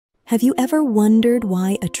Have you ever wondered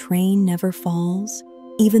why a train never falls,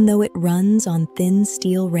 even though it runs on thin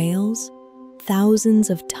steel rails? Thousands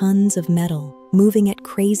of tons of metal moving at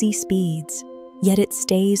crazy speeds, yet it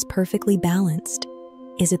stays perfectly balanced.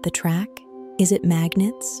 Is it the track? Is it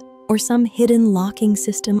magnets? Or some hidden locking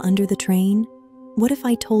system under the train? What if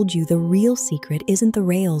I told you the real secret isn't the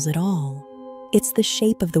rails at all? It's the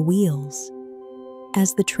shape of the wheels.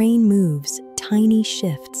 As the train moves, tiny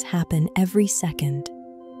shifts happen every second.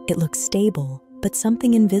 It looks stable, but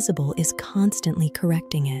something invisible is constantly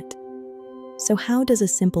correcting it. So how does a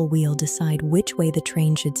simple wheel decide which way the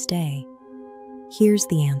train should stay? Here's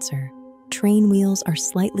the answer. Train wheels are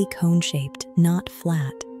slightly cone-shaped, not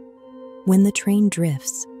flat. When the train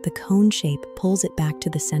drifts, the cone shape pulls it back to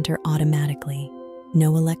the center automatically.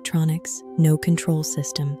 No electronics, no control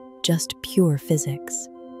system, just pure physics.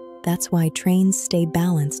 That's why trains stay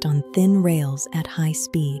balanced on thin rails at high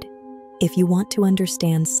speed. If you want to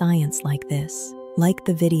understand science like this, like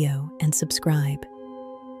the video and subscribe.